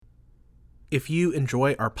If you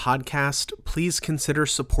enjoy our podcast, please consider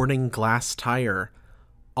supporting Glass Tire.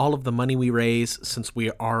 All of the money we raise, since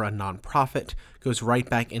we are a nonprofit, goes right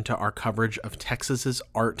back into our coverage of Texas's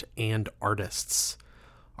art and artists.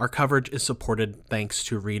 Our coverage is supported thanks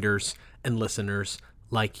to readers and listeners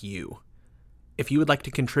like you. If you would like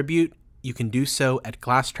to contribute, you can do so at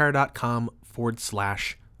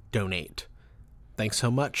glasstire.com/donate. Thanks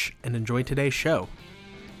so much and enjoy today's show.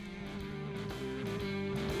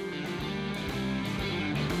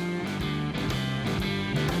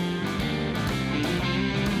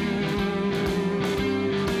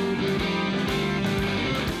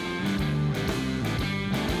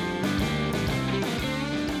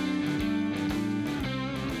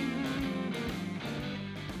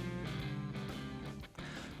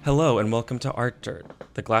 Hello and welcome to Art Dirt,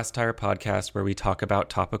 the Glass Tire podcast where we talk about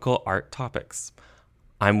topical art topics.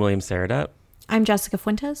 I'm William Saradet. I'm Jessica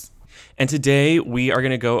Fuentes. And today we are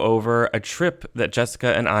going to go over a trip that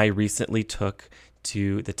Jessica and I recently took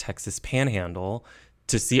to the Texas Panhandle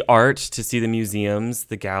to see art, to see the museums,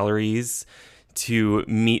 the galleries, to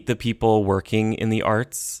meet the people working in the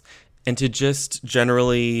arts, and to just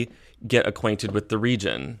generally get acquainted with the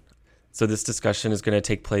region. So this discussion is going to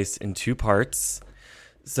take place in two parts.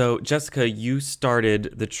 So, Jessica, you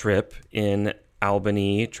started the trip in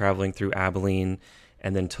Albany, traveling through Abilene,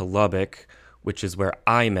 and then to Lubbock, which is where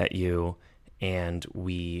I met you, and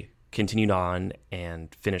we continued on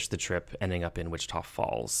and finished the trip, ending up in Wichita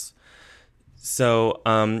Falls. So,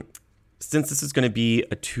 since this is going to be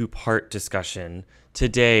a two-part discussion,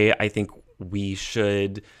 today I think we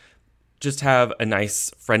should just have a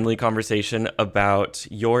nice, friendly conversation about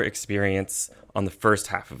your experience on the first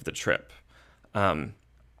half of the trip.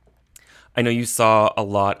 I know you saw a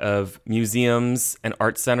lot of museums and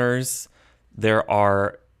art centers. There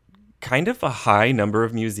are kind of a high number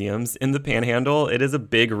of museums in the Panhandle. It is a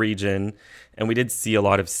big region, and we did see a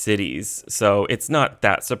lot of cities. So it's not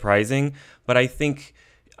that surprising, but I think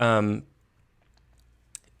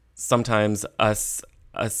sometimes us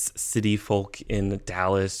city folk in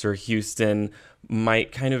Dallas or Houston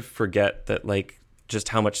might kind of forget that, like, just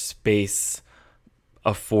how much space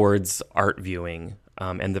affords art viewing.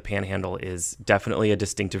 And the Panhandle is definitely a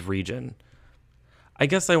distinctive region. I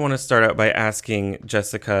guess I want to start out by asking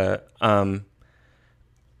Jessica, the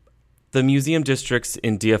museum districts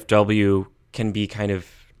in DFW can be kind of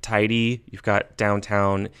tidy. You've got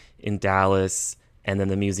downtown in Dallas, and then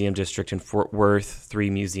the museum district in Fort Worth, 3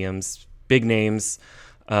 museums, big names,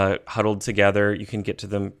 huddled together. You can get to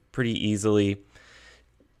them pretty easily.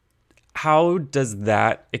 How does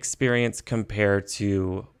that experience compare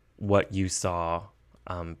to what you saw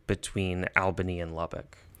between Albany and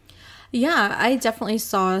Lubbock? Yeah, I definitely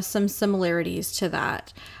saw some similarities to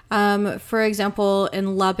that. For example,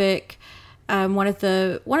 in Lubbock, one of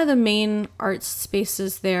the main art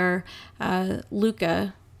spaces there,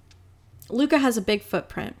 Luca has a big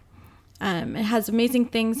footprint. It has amazing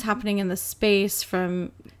things happening in the space,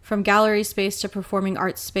 from gallery space to performing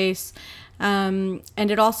arts space, and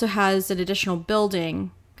it also has an additional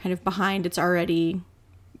building kind of behind its already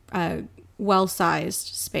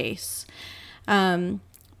well-sized space.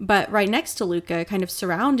 But right next to Luca, kind of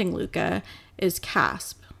surrounding Luca, is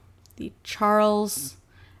CASP, the Charles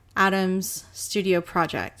Adams Studio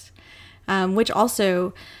Project, which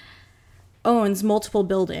also owns multiple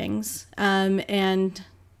buildings and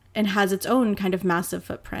has its own kind of massive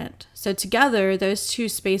footprint. So together, those two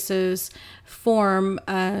spaces form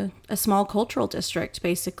a small cultural district,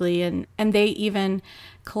 basically, and they even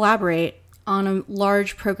collaborate on a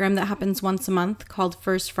large program that happens once a month called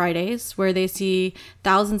First Fridays, where they see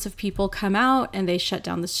thousands of people come out and they shut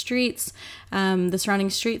down the streets, the surrounding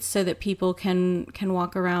streets, so that people can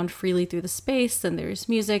walk around freely through the space. And there's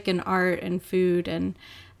music and art and food, and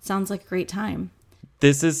it sounds like a great time.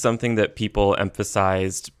 This is something that people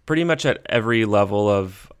emphasized pretty much at every level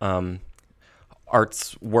of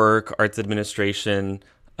arts work, arts administration.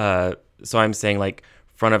 So I'm saying, like,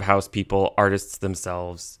 front of house people, artists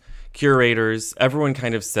themselves, curators, everyone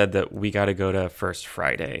kind of said that we got to go to First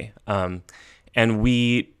Friday. And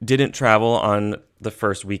we didn't travel on the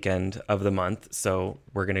first weekend of the month, so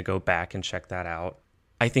we're going to go back and check that out.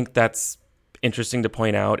 I think that's interesting to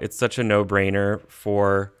point out. It's such a no-brainer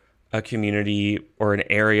for a community or an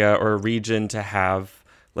area or a region to have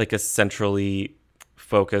like a centrally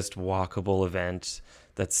focused walkable event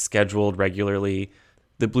that's scheduled regularly.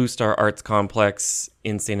 The Blue Star Arts Complex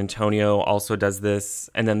in San Antonio also does this.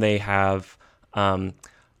 And then they have a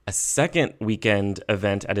second weekend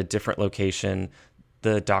event at a different location,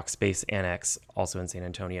 the Dock Space Annex, also in San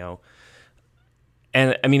Antonio.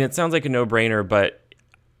 And I mean, it sounds like a no-brainer, but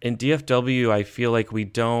in DFW, I feel like we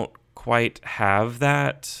don't quite have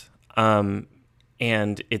that. And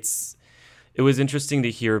it was interesting to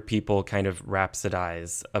hear people kind of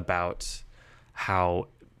rhapsodize about how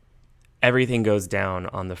everything goes down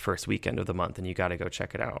on the first weekend of the month, and you got to go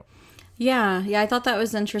check it out. Yeah, I thought that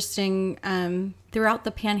was interesting. Throughout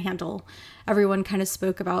the Panhandle, everyone kind of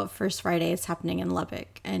spoke about First Fridays happening in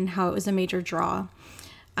Lubbock and how it was a major draw.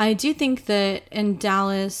 I do think that in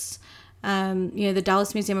Dallas, the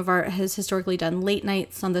Dallas Museum of Art has historically done late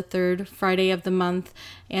nights on the third Friday of the month,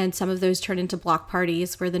 and some of those turn into block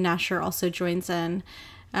parties where the Nasher also joins in,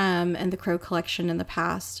 and the Crow Collection in the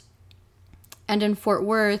past. And in Fort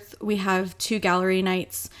Worth, we have 2 gallery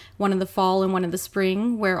nights, one in the fall and one in the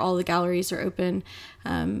spring, where all the galleries are open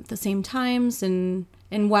at the same times. And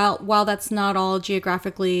while that's not all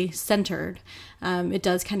geographically centered, it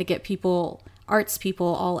does kind of get arts people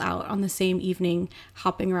all out on the same evening,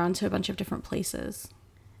 hopping around to a bunch of different places.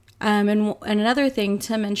 And another thing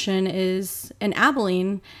to mention is in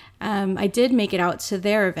Abilene, I did make it out to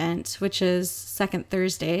their event, which is Second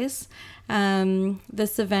Thursdays.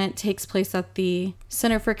 This event takes place at the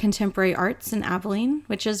Center for Contemporary Arts in Abilene,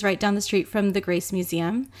 which is right down the street from the Grace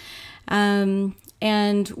Museum.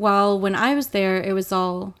 And while when I was there, it was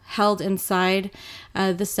all held inside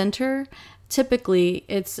the center, typically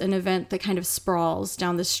it's an event that kind of sprawls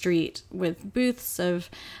down the street with booths of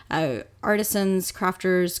artisans,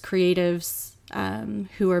 crafters, creatives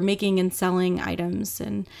who are making and selling items.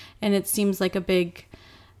 And it seems like a big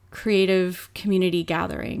creative community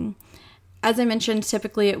gathering. As I mentioned,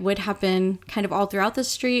 typically it would happen kind of all throughout the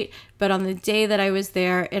street, but on the day that I was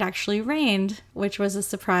there, it actually rained, which was a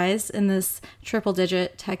surprise in this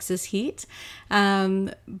triple-digit Texas heat.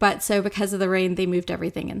 But so because of the rain, they moved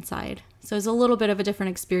everything inside. So it was a little bit of a different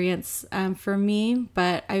experience for me,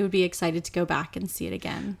 but I would be excited to go back and see it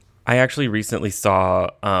again. I actually recently saw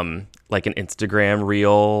like an Instagram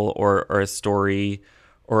reel or a story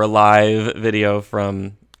or a live video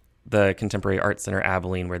from the Contemporary Art Center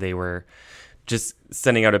Abilene, where they were just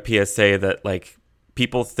sending out a PSA that like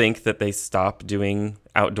people think that they stop doing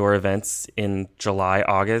outdoor events in July,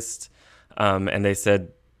 August. And they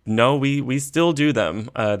said, no, we still do them.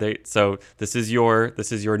 So this is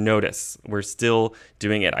your notice. We're still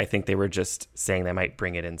doing it. I think they were just saying they might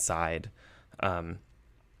bring it inside,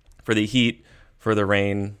 for the heat, for the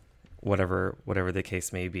rain, whatever the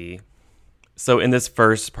case may be. So in this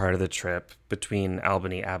first part of the trip between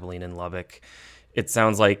Albany, Abilene, and Lubbock, it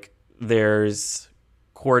sounds like there's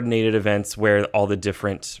coordinated events where all the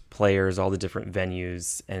different players, all the different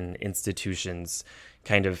venues and institutions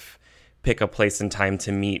kind of pick a place and time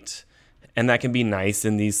to meet. And that can be nice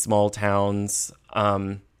in these small towns.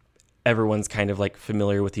 Everyone's kind of like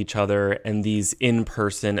familiar with each other, and these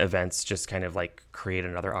in-person events just kind of like create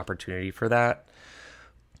another opportunity for that.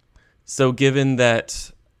 So given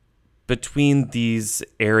that between these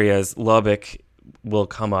areas, Lubbock will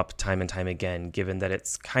come up time and time again, given that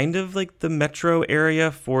it's kind of like the metro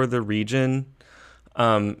area for the region.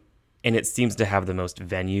 And it seems to have the most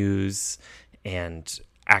venues and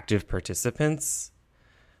active participants.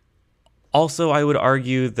 Also, I would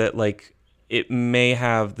argue that like it may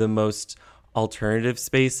have the most alternative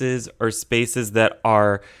spaces, or spaces that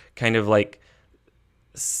are kind of like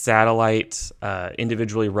satellite,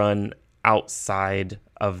 individually run outside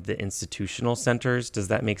of the institutional centers. Does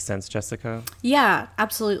that make sense, Jessica? Yeah,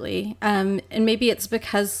 absolutely. And maybe it's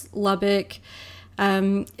because Lubbock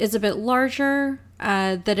is a bit larger,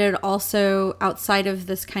 that it also, outside of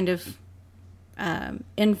this kind of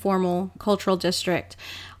informal cultural district,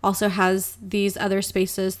 also has these other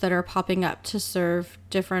spaces that are popping up to serve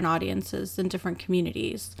different audiences in different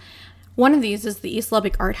communities. One of these is the East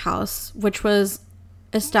Lubbock Art House, which was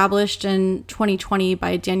established in 2020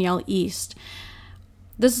 by Danielle East.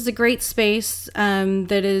 This is a great space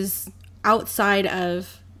that is outside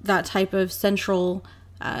of that type of central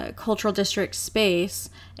cultural district space,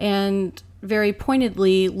 and very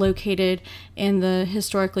pointedly located in the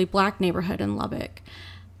historically Black neighborhood in Lubbock.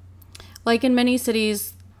 Like in many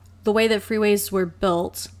cities, the way that freeways were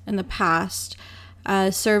built in the past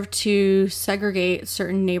served to segregate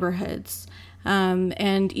certain neighborhoods.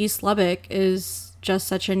 And East Lubbock is just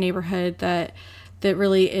such a neighborhood that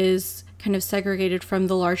really is kind of segregated from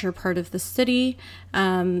the larger part of the city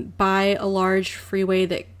by a large freeway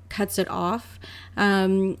that cuts it off.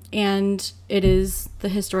 And it is the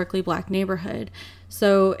historically Black neighborhood.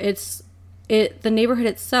 So the neighborhood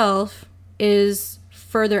itself is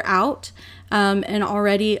further out and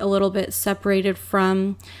already a little bit separated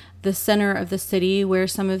from the center of the city where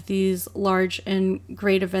some of these large and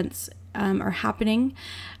great events are happening.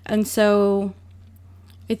 And so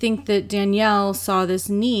I think that Danielle saw this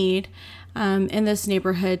need in this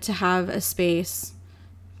neighborhood to have a space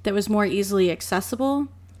that was more easily accessible.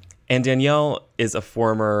 And Danielle is a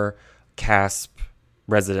former CASP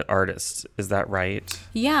resident artist. Is that right?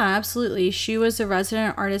 Yeah, absolutely. She was a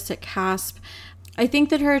resident artist at CASP. I think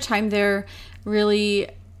that her time there really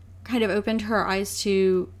kind of opened her eyes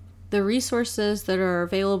to the resources that are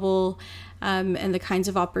available, and the kinds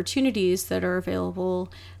of opportunities that are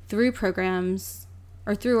available through programs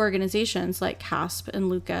or through organizations like CASP and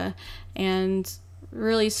LUCA, and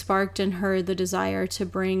really sparked in her the desire to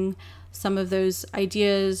bring some of those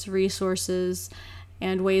ideas, resources,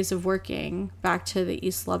 and ways of working back to the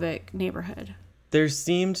East Lubbock neighborhood. There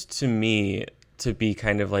seemed to me to be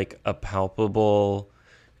kind of like a palpable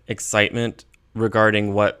excitement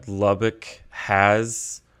regarding what Lubbock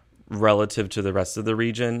has relative to the rest of the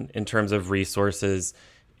region in terms of resources,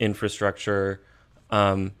 infrastructure,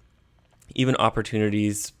 even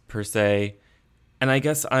opportunities per se. And I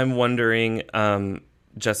guess I'm wondering,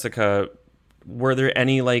 Jessica, were there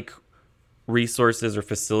any like resources or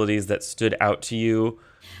facilities that stood out to you?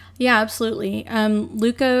 Yeah, absolutely.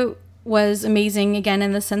 LUCA was amazing, again,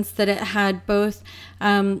 in the sense that it had both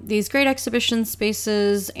these great exhibition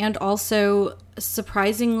spaces and also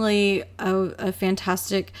surprisingly a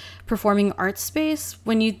fantastic performing arts space.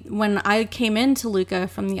 When I came into LUCA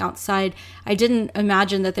from the outside, I didn't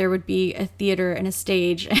imagine that there would be a theater and a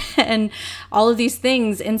stage and all of these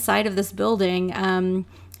things inside of this building.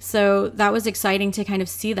 So that was exciting to kind of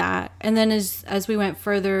see that. And then as we went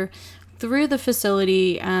further through the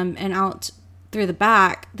facility and out through the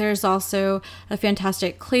back, there's also a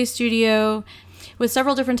fantastic clay studio with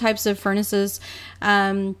several different types of furnaces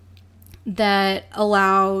that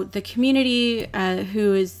allow the community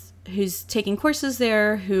who's taking courses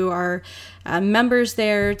there, who are members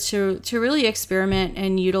there, to really experiment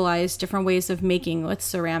and utilize different ways of making with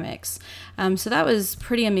ceramics. So that was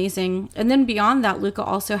pretty amazing. And then beyond that, LUCA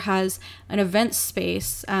also has an event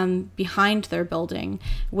space behind their building,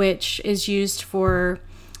 which is used for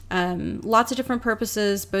lots of different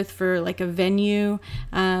purposes, both for like a venue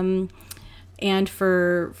and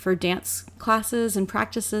for dance classes and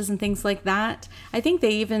practices and things like that. I think they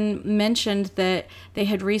even mentioned that they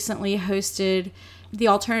had recently hosted the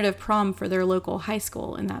alternative prom for their local high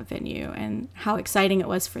school in that venue, and how exciting it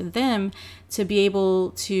was for them to be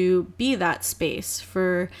able to be that space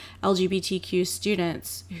for LGBTQ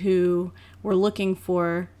students who were looking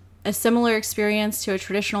for a similar experience to a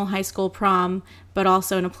traditional high school prom, but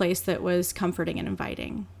also in a place that was comforting and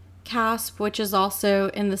inviting. CASP, which is also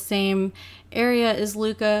in the same area as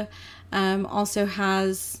LUCA, also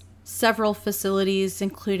has several facilities,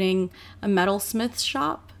 including a metalsmith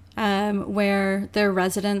shop where their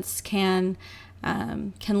residents can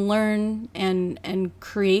learn and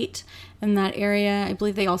create in that area. I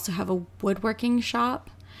believe they also have a woodworking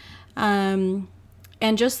shop. And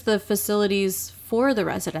just the facilities for the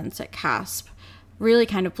residents at CASP really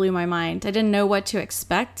kind of blew my mind. I didn't know what to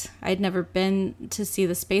expect. I'd never been to see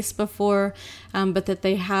the space before, but that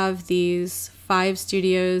they have these 5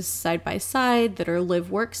 studios side by side that are live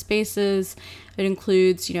workspaces. It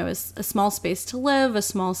includes, a small space to live, a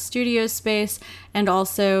small studio space, and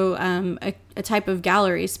also a type of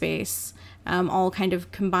gallery space, all kind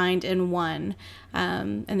of combined in one.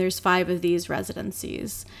 And there's 5 of these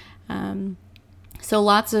residencies. So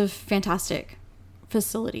lots of fantastic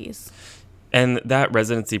facilities. And that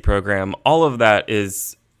residency program, all of that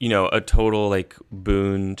is, a total like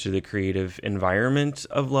boon to the creative environment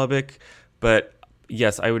of Lubbock. But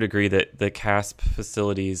yes, I would agree that the CASP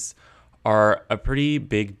facilities are a pretty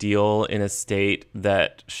big deal in a state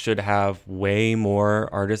that should have way more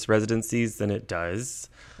artist residencies than it does.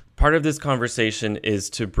 Part of this conversation is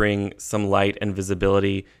to bring some light and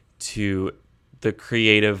visibility to the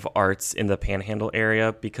creative arts in the Panhandle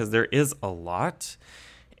area, because there is a lot.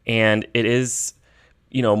 And it is,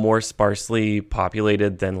 more sparsely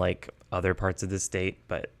populated than like other parts of the state.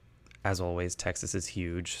 But as always, Texas is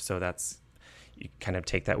huge. So you kind of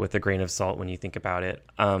take that with a grain of salt when you think about it.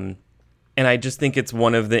 And I just think it's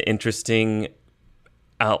one of the interesting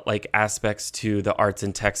aspects to the arts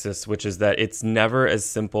in Texas, which is that it's never as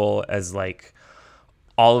simple as like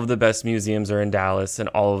all of the best museums are in Dallas and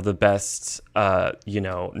all of the best,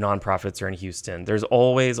 nonprofits are in Houston. There's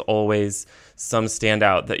always some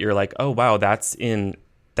standout that you're like, oh, wow, that's in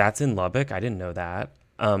Lubbock. I didn't know that.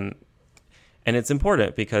 And it's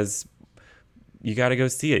important because you got to go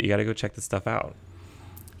see it. You got to go check this stuff out.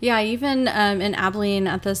 Yeah, even in Abilene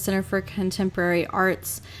at the Center for Contemporary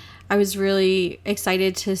Arts, I was really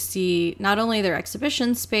excited to see not only their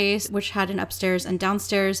exhibition space, which had an upstairs and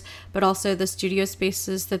downstairs, but also the studio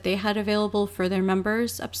spaces that they had available for their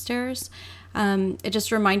members upstairs. It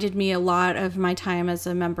just reminded me a lot of my time as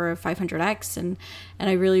a member of 500X, and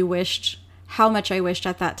I really wished how much I wished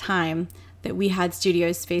at that time that we had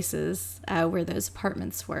studio spaces where those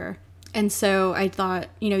apartments were. And so I thought,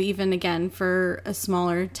 even again, for a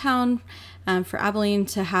smaller town, for Abilene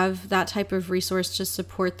to have that type of resource to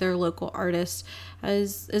support their local artists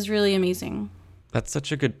is really amazing. That's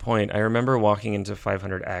such a good point. I remember walking into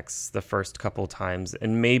 500X the first couple times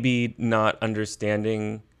and maybe not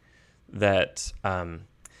understanding that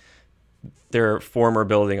their former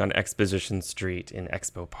building on Exposition Street in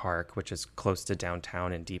Expo Park, which is close to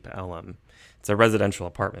downtown in Deep Ellum. It's a residential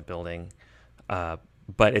apartment building,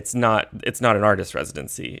 but it's not an artist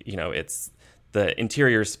residency. It's the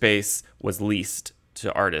interior space was leased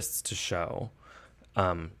to artists to show,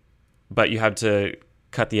 but you had to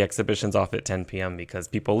cut the exhibitions off at 10 p.m. because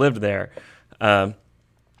people lived there,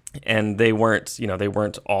 and they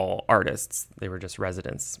weren't all artists. They were just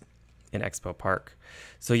residents in Expo Park.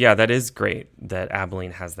 So yeah, that is great that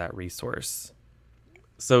Abilene has that resource.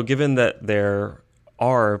 So given that there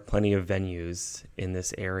are plenty of venues in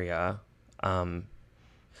this area,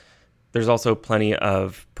 there's also plenty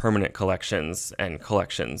of permanent collections and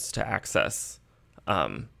collections to access.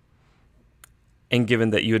 And given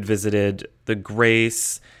that you had visited the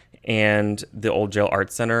Grace and the Old Jail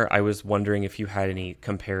Art Center, I was wondering if you had any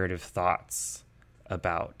comparative thoughts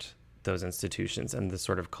about those institutions and the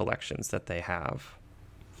sort of collections that they have.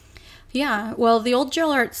 Yeah, well, the Old Jail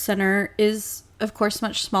Art Center is, of course,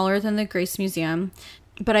 much smaller than the Grace Museum,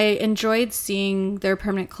 but I enjoyed seeing their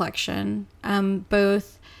permanent collection,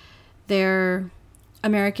 both their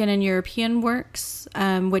American and European works,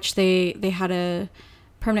 which they had a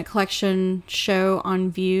permanent collection show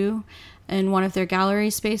on view in one of their gallery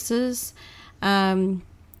spaces.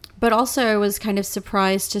 But also I was kind of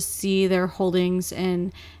surprised to see their holdings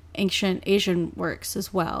in ancient Asian works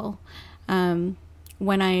as well.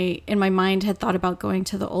 When I, in my mind, had thought about going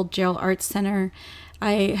to the Old Jail Art Center,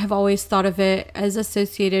 I have always thought of it as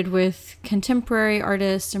associated with contemporary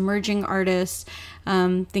artists, emerging artists,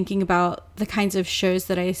 thinking about the kinds of shows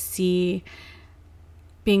that I see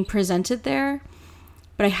being presented there.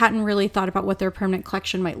 But I hadn't really thought about what their permanent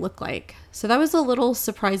collection might look like. So that was a little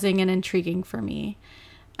surprising and intriguing for me.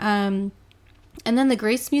 And then the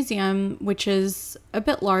Grace Museum, which is a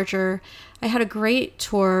bit larger, I had a great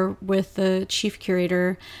tour with the chief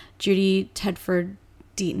curator, Judy Tedford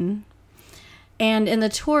Deaton. And in the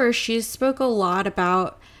tour, she spoke a lot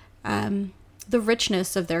about the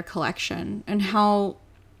richness of their collection and how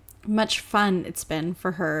much fun it's been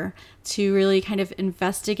for her to really kind of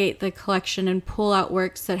investigate the collection and pull out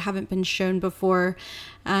works that haven't been shown before,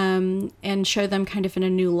 and show them kind of in a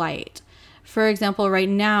new light. For example, right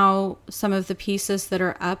now, some of the pieces that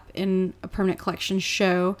are up in a permanent collection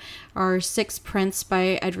show are 6 prints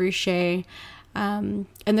by Ed Ruscha, and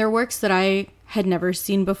they're works that I had never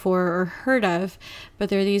seen before or heard of, but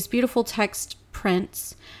they're these beautiful text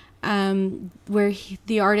prints where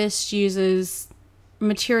the artist uses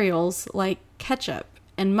materials like ketchup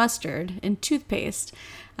and mustard and toothpaste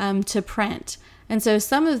to print. And so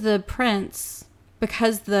some of the prints,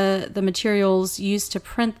 because the materials used to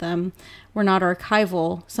print them were not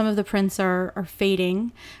archival, some of the prints are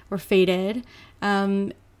fading or faded,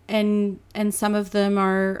 and some of them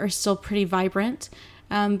are still pretty vibrant.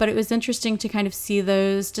 But it was interesting to kind of see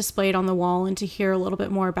those displayed on the wall and to hear a little bit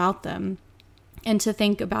more about them. And to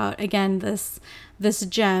think about, again, this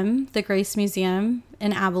gem, the Grace Museum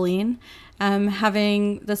in Abilene,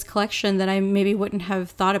 having this collection that I maybe wouldn't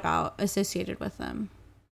have thought about associated with them.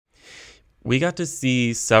 We got to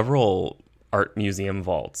see several art museum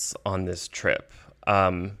vaults on this trip,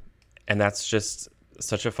 and that's just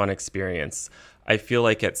such a fun experience. I feel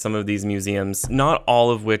like at some of these museums, not all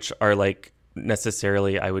of which are like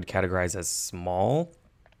necessarily I would categorize as small,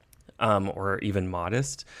 or even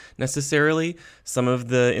modest necessarily. Some of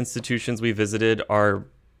the institutions we visited are,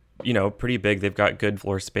 pretty big. They've got good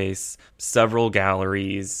floor space, several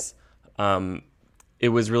galleries. It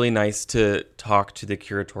was really nice to talk to the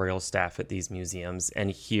curatorial staff at these museums and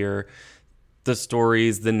hear the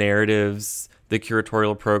stories, the narratives, the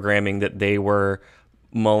curatorial programming that they were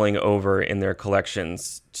mulling over in their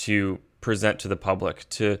collections to present to the public,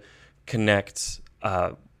 to connect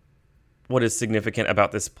what is significant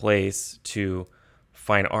about this place to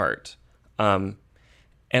fine art.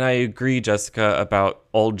 And I agree, Jessica, about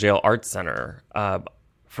Old Jail Art Center.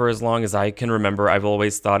 For as long as I can remember, I've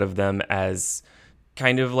always thought of them as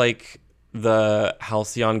kind of like the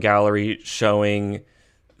Halcyon Gallery showing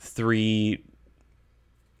 3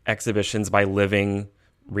 exhibitions by living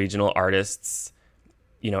regional artists,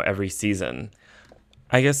 every season.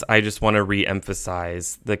 I guess I just want to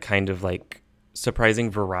re-emphasize the kind of like surprising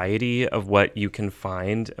variety of what you can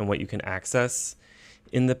find and what you can access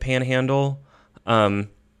in the Panhandle. The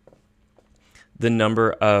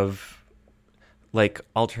number of like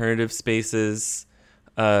alternative spaces,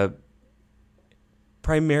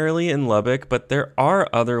 primarily in Lubbock, but there are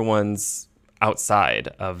other ones outside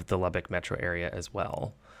of the Lubbock metro area as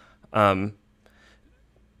well.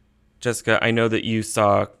 Jessica, I know that you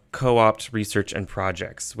saw Co-opt Research and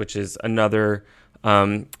Projects, which is another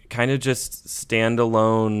kind of just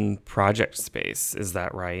standalone project space. Is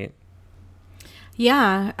that right?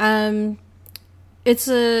 Yeah. It's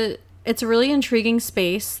a really intriguing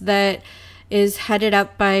space that is headed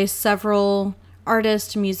up by several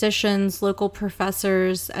artists, musicians, local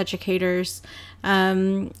professors, educators,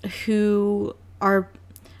 who are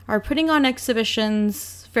putting on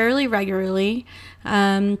exhibitions fairly regularly.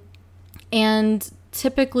 And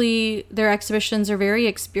typically their exhibitions are very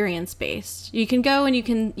experience based. You can go and you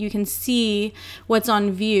can see what's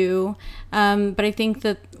on view, but I think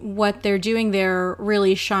that what they're doing there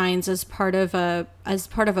really shines as part of a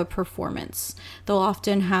performance. They'll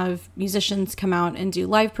often have musicians come out and do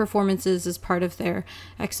live performances as part of their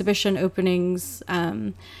exhibition openings.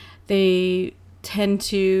 They tend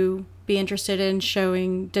to be interested in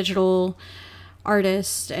showing digital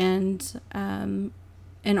artists and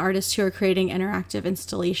artists who are creating interactive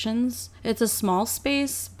installations. It's a small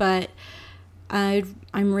space, but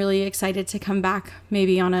I'm really excited to come back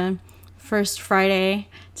maybe on a first Friday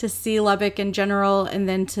to see Lubbock in general and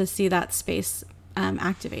then to see that space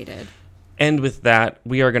activated. And with that,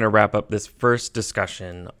 we are going to wrap up this first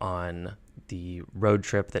discussion on the road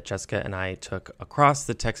trip that Jessica and I took across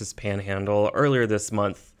the Texas Panhandle earlier this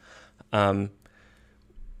month.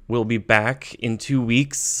 We'll be back in 2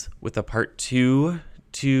 weeks with a part 2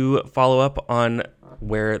 to follow up on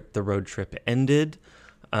where the road trip ended.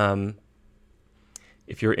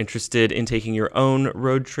 If you're interested in taking your own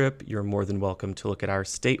road trip, you're more than welcome to look at our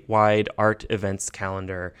statewide art events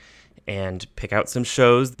calendar and pick out some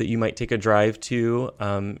shows that you might take a drive to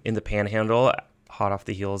in the Panhandle, hot off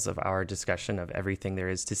the heels of our discussion of everything there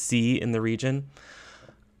is to see in the region.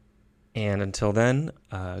 And until then,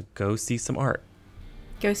 go see some art.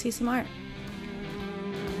 Go see some art.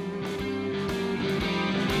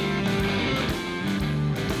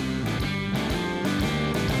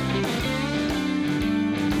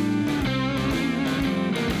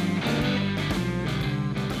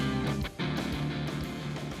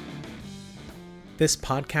 This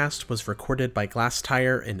podcast was recorded by Glass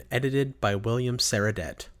Tire and edited by William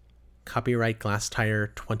Saradet. Copyright Glass Tire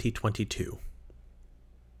 2022.